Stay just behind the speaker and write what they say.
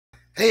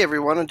Hey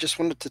everyone, I just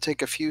wanted to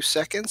take a few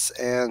seconds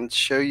and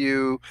show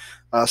you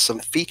some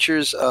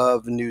features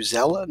of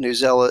NEWSELA.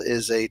 NEWSELA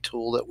is a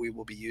tool that we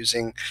will be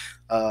using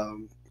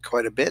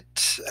quite a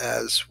bit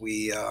as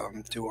we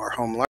do our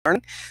home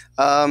learning.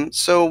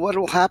 So what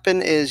will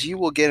happen is you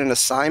will get an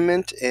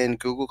assignment in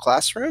Google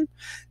Classroom,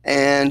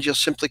 and you'll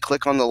simply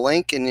click on the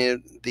link,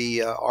 and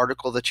the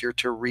article that you're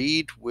to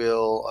read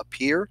will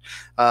appear.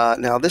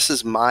 Now this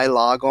is my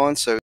logon,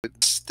 so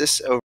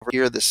this over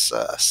here, this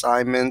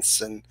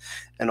assignments and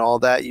all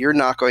that, you're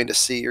not going to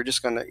see. You're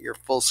just going to, your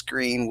full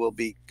screen will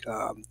be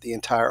the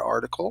entire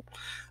article.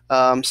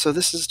 So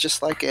this is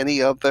just like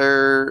any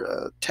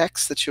other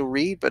text that you'll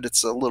read, but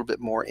it's a little bit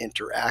more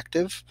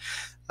interactive.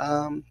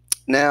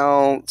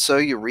 Now, so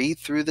you read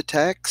through the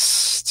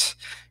text,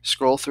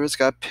 scroll through. It's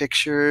got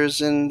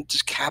pictures and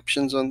just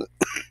captions on the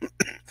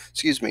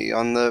excuse me,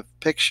 on the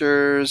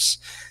pictures.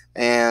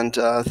 And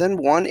then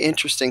one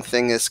interesting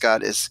thing it's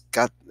got is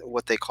got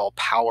what they call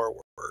power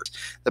words.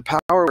 The power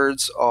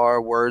words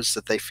are words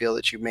that they feel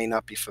that you may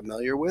not be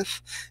familiar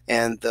with,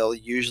 and they'll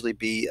usually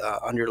be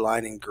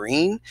underlined in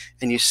green,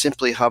 and you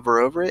simply hover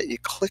over it, you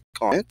click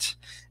on it,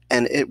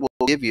 and it will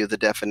give you the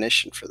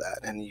definition for that,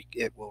 and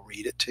it will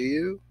read it to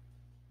you.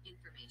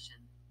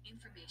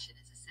 Information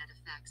is a set of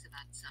facts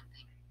about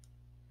something,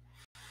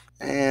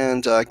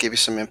 and give you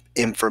some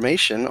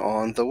information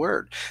on the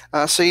word.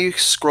 So you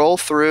scroll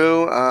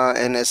through,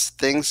 and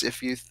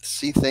if you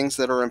see things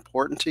that are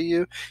important to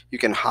you, you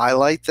can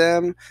highlight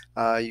them.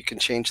 You can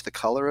change the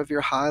color of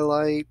your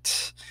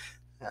highlight.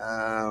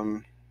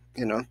 Um,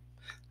 you know,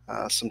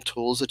 some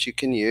tools that you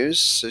can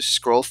use. So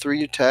scroll through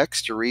your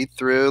text, you read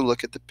through,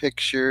 look at the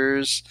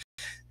pictures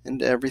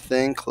and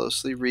everything,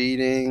 closely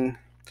reading.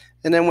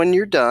 And then when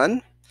you're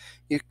done,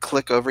 you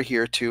click over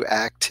here to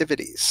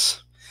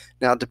activities.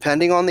 Now,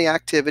 depending on the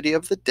activity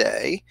of the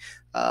day,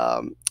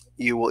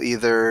 you will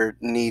either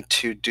need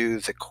to do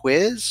the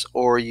quiz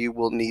or you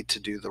will need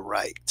to do the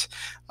write.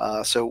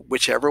 So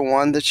whichever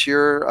one that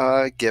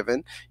you're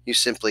given, you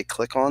simply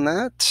click on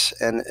that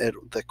and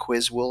the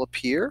quiz will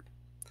appear.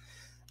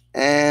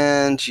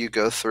 And you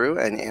go through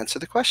and answer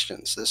the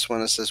questions. This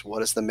one, it says,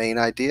 what is the main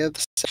idea of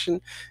the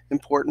section?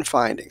 Important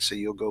findings. So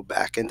you'll go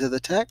back into the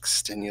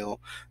text and you'll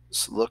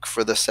look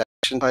for the section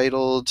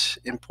titled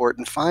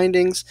Important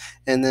Findings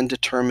and then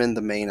determine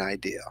the main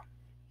idea.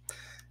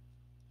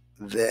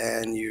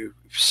 Then you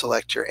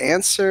select your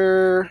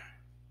answer,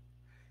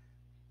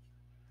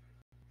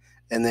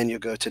 and then you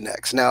go to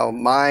next. Now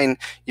mine,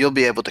 you'll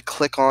be able to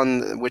click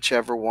on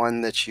whichever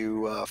one that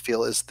you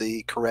feel is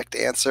the correct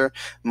answer.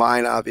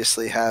 Mine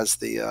obviously has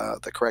the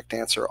correct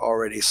answer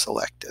already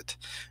selected.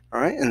 All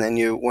right, and then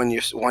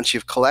once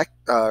you've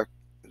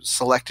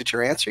selected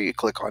your answer, you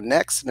click on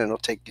next, and it'll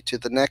take you to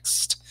the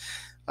next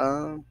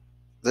the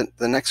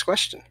next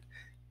question.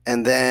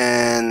 And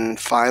then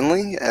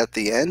finally, at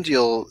the end,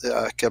 you'll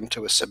come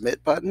to a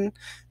submit button,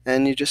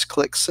 and you just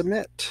click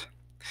submit.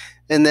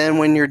 And then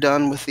when you're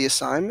done with the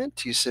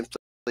assignment, you simply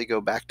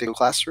go back to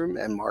Classroom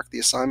and mark the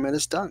assignment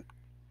as done.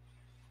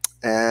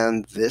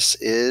 And this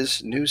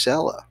is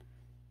NEWSELA.